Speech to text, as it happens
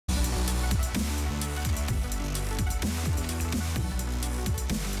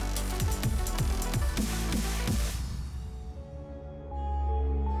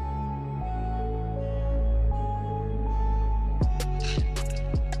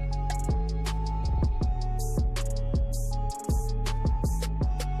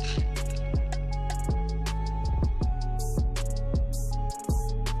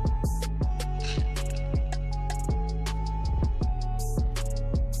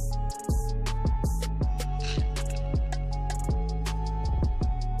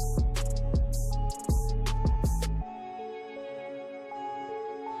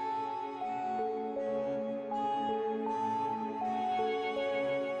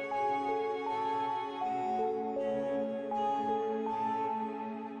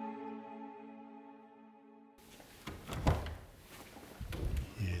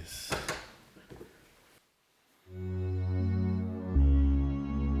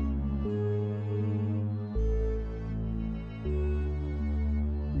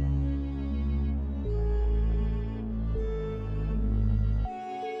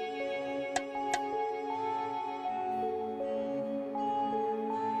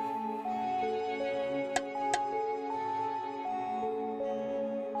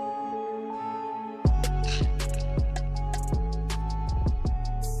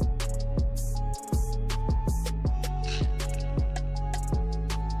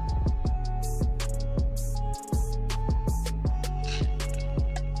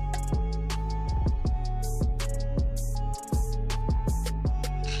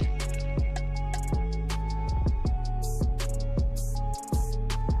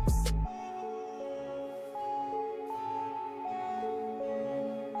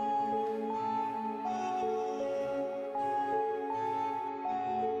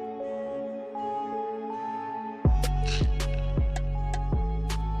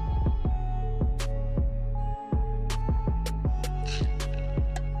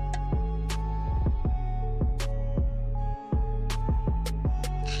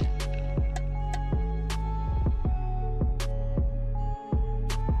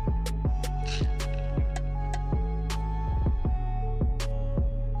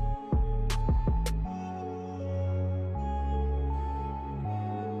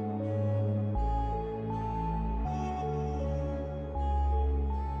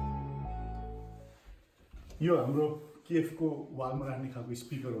यो हाम्रो केएफ को वालमा राख्ने खालको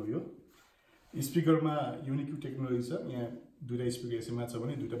स्पिकर हो। यो स्पिकरमा युनिक टेक्नोलोजी छ। यहाँ दुईटा स्पिकर यसैमा छ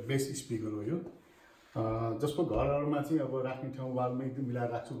भने दुईटा बेस स्पिकर हो यो। जसको घरहरुमा चाहिँ अब राख्ने ठाउँ वालमा एकदम मिलाएर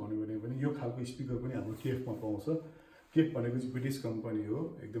राख्छु भन्यो भने पनि यो खालको स्पिकर पनि हाम्रो केएफमा पाउँछ। केएफ भनेको चाहिँ ब्रिटिस कम्पनी हो,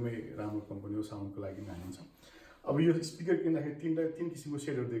 एकदमै राम्रो कम्पनी हो, साउन्डको लागि मानिन्छ। अब यो स्पिकर किन्दाखेरि तीन किसिमको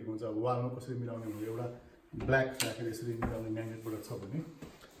सेटहरु दिएको हुन्छ। अब वालमा कसरी मिलाउने भने एउटा ब्ल्याक राखेर यसरी मिलाउने म्याग्नेटबाट छ भने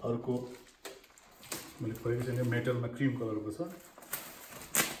अर्को मैले प्रयोग गरेको मेटलमा क्रीम कलरको छ।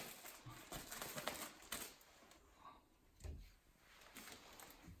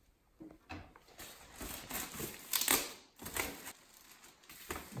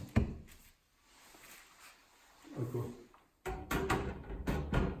 अर्को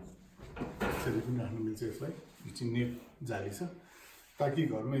यसरी पनि राख्न मिल्छ। यसलाई यो चाहिँ नेट जाली छ ताकि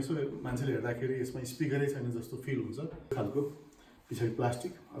घरमा यसो मान्छेले हेर्दाखेरि यसमा स्पिकरै छैन जस्तो फिल हुन्छ। खालको पछाडि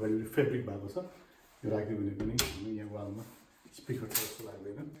प्लास्टिक अगाडि फेब्रिक भएको छ। यो राख्यो भने पनि यहाँ वालमा स्पिकर छ जस्तो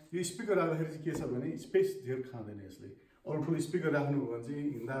लाग्दैन। यो स्पिकर राख्दाखेरि चाहिँ के छ भने स्पेस धेर खाँदैन यसले। अरू ठुलो स्पिकर राख्नु हो भने चाहिँ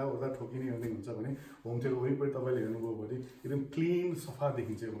हिँड्दा ओर्दा ठोकिने हुने हुन्छ भने होम थिएटर वरिपरि तपाईँले हेर्नुभयो भने एकदम क्लिन सफा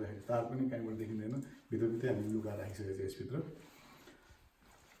देखिन्छ। हुँदाखेरि तार पनि कहीँबाट देखिँदैन, भित्रभित्रै हामीले लुगा राखिसकेको छ यसभित्र।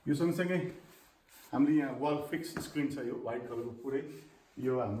 यो सँगसँगै हामीले यहाँ वाल फिक्स स्क्रिन छ। यो व्हाइट कलरको पुरै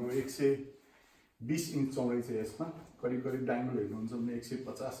यो हाम्रो 120 इन्च चौडाइ छ यसमा। करिब डायमिटर हेर्नुहुन्छ भने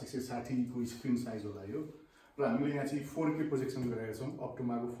 150-160 को स्क्रिन साइज होला यो। र हामीले यहाँ चाहिँ 4K प्रोजेक्सन गरेका छौँ।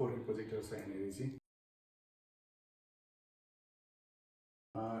 अप्टोमाको 4K प्रोजेक्टर छ यहाँनिर चाहिँ।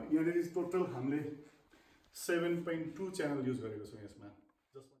 यहाँनिर टोटल हामीले 7.2 च्यानल युज गरेको छौँ यसमा।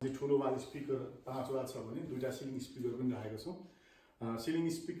 जसमा चाहिँ ठुलो वाल स्पिकर 5 वटा छ भने दुईटा सिलिङ स्पिकर पनि राखेको छौँ। सिलिङ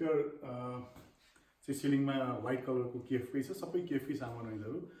स्पिकर चाहिँ सिलिङमा व्हाइट कलरको केएफकै छ, सबै केएफकै सामान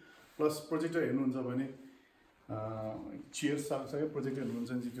हैनहरु। प्लस प्रोजेक्टर हेर्नुहुन्छ भने चेयर सँगसँगै प्रोजेक्टर हेर्नुहुन्छ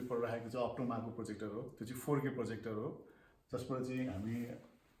भने त्यो पर राखेको छ अप्टोमाको प्रोजेक्टर हो। त्यो चाहिँ 4K प्रोजेक्टर हो जसबाट चाहिँ हामी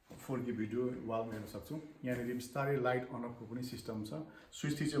 4K भिडियो वालमा हेर्न सक्छौँ। यहाँनिर बिस्तारै लाइट अन अफको पनि सिस्टम छ।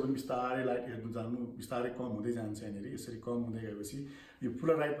 स्विच थिच्यो भने बिस्तारै लाइट हेर्नु जानु बिस्तारै कम हुँदै जान्छ। यहाँनिर यसरी कम हुँदै गएपछि यो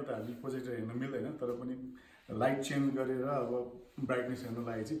पुरा लाइटमा त हामीले प्रोजेक्टर हेर्न मिल्दैन, तर पनि लाइट चेन्ज गरेर अब ब्राइटनेस हेर्न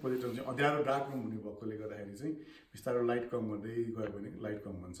लागि चाहिँ प्रोजेक्टर चाहिँ अँध्यारो डार्क रुम हुने भएकोले गर्दाखेरि चाहिँ बिस्तारै लाइट कम गर्दै गयो भने लाइट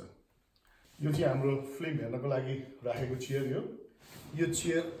कम हुन्छ। यो चाहिँ हाम्रो फिल्म हेर्नको लागि राखेको चेयर हो। यो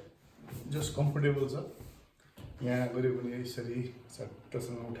चेयर जस्ट कम्फर्टेबल छ। यहाँ गऱ्यो भने यसरी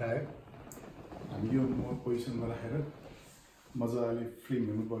चट्टसँग उठायो हामी यो पोजिसनमा राखेर मजाले फिल्म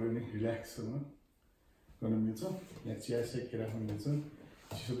हेर्नु पर्यो भने रिल्याक्ससँग गर्न मिल्छ। यहाँ चिया सेकेर राख्न मिल्छ,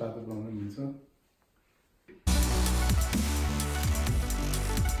 चिसो तातो बनाउन मिल्छ।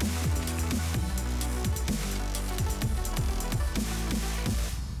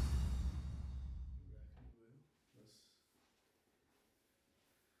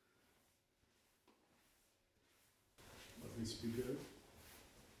 स्पिकर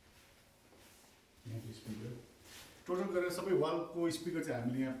टोटल गरेर सबै वालको स्पिकर चाहिँ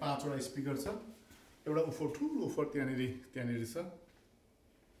हामीले यहाँ 5 वटा स्पिकर छ। एउटा उफर ठुलो उफर त्यहाँनिर छ।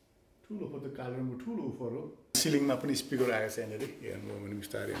 ठुलो उफर त कालो रङको ठुलो उफर हो। सिलिङमा पनि स्पिकर आएको छ यहाँनिर हेर्नुभयो भने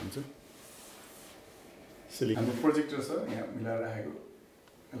बिस्तारै हुन्छ। सिलिङ हाम्रो प्रोजेक्टर छ यहाँ मिलाएर राखेको।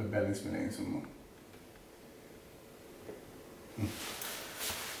 यसलाई ब्यालेन्स बनाएको छु म।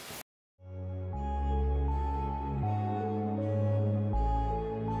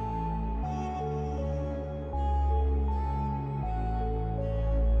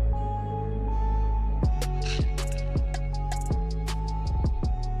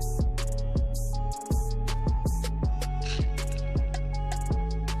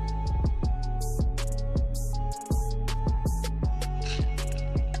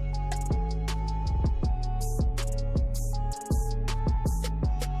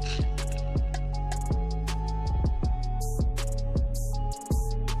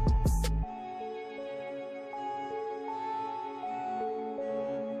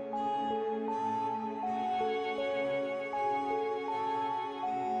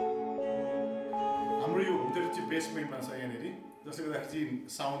 हाम्रो यो होम थिएटर चाहिँ बेसमेन्टमा छ यहाँनिर, जसले गर्दाखेरि चाहिँ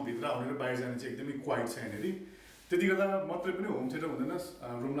साउन्ड भित्र आउने र बाहिर जाने चाहिँ एकदमै क्वाइट छ यहाँनिर। त्यति गर्दा मात्रै पनि होम थिएटर हुँदैन,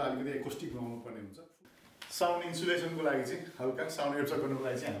 रुमलाई अलिकति एकोस्टिक बनाउनु पर्ने हुन्छ। साउन्ड इन्सुलेसनको लागि चाहिँ हल्का साउन्ड एब्जर्ब गर्नुको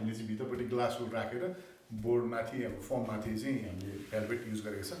लागि चाहिँ हामीले चाहिँ भित्रपट्टि ग्लासहरू राखेर बोर्डमाथि हाम्रो फर्ममाथि चाहिँ हामीले भेल्भेट युज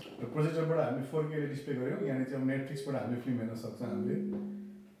गरेको छ। र प्रोजेक्टरबाट हामीले 4K डिस्प्ले गऱ्यौँ, यहाँनिर चाहिँ नेटफ्लिक्सबाट हामीले फिल्म हेर्न सक्छ हामीले।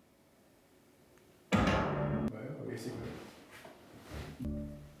 भयो अब यसै गऱ्यो।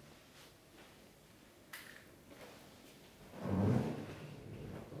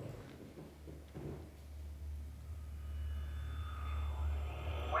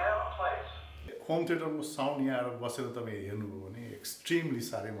 होम थिएटरको साउन्ड यहाँ आएर बसेर तपाईँ हेर्नुभयो भने एक्सट्रिमली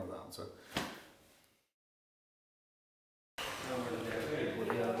साह्रै मजा आउँछ।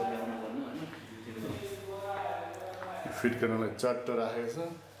 फिट गर्नलाई चट्ट राखेको छ,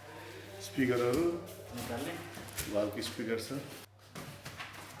 स्पिकरहरू वालको स्पिकर छ।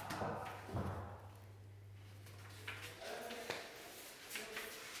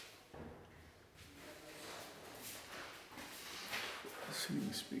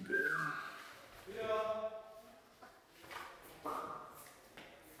 स्पिकर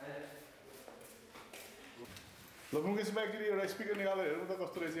ल मुकेश ब्यागले एउटा स्पिकर निकालेर हेर्नु त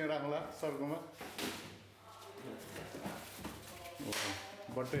कस्तो रहेछ यहाँ राख्ला सर्कोमा।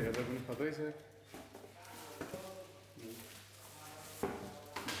 बट्टै हेर्दा पनि खतरै छ।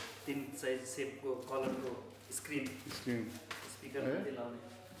 3 साइज सेपको कलरको स्क्रिन स्पिकर माथि लाउने।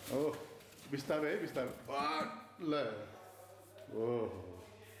 ओ बिस्तारै है बिस्तारै ल ओ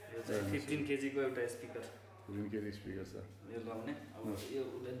यो चाहिँ 15 केजीको एउटा स्पिकर। 15 केजी स्पिकर छ यो लाउने। अब यो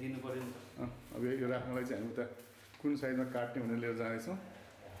उसलाई दिनु पर्यो नि त। अब यो राख्नलाई चाहिँ हामी त कुन साइजमा काट्ने भनेर लिएर जानेछौँ।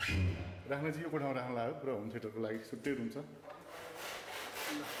 राख्न चाहिँ यो कोठामा राख्न लाग्यो, पुरा होम थिएटरको लागि छुट्टै रुम छ।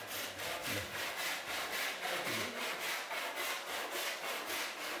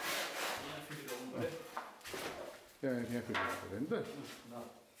 यहाँ फिट गर्नु पऱ्यो नि त।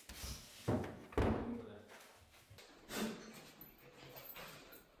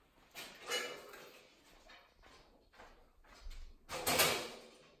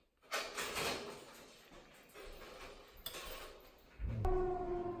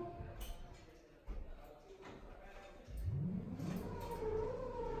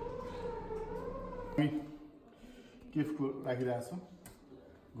 केफको राखिरहेको छौँ,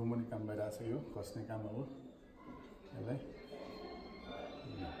 घुमाउने काम भइरहेको छ, यो खस्ने काम हो यसलाई।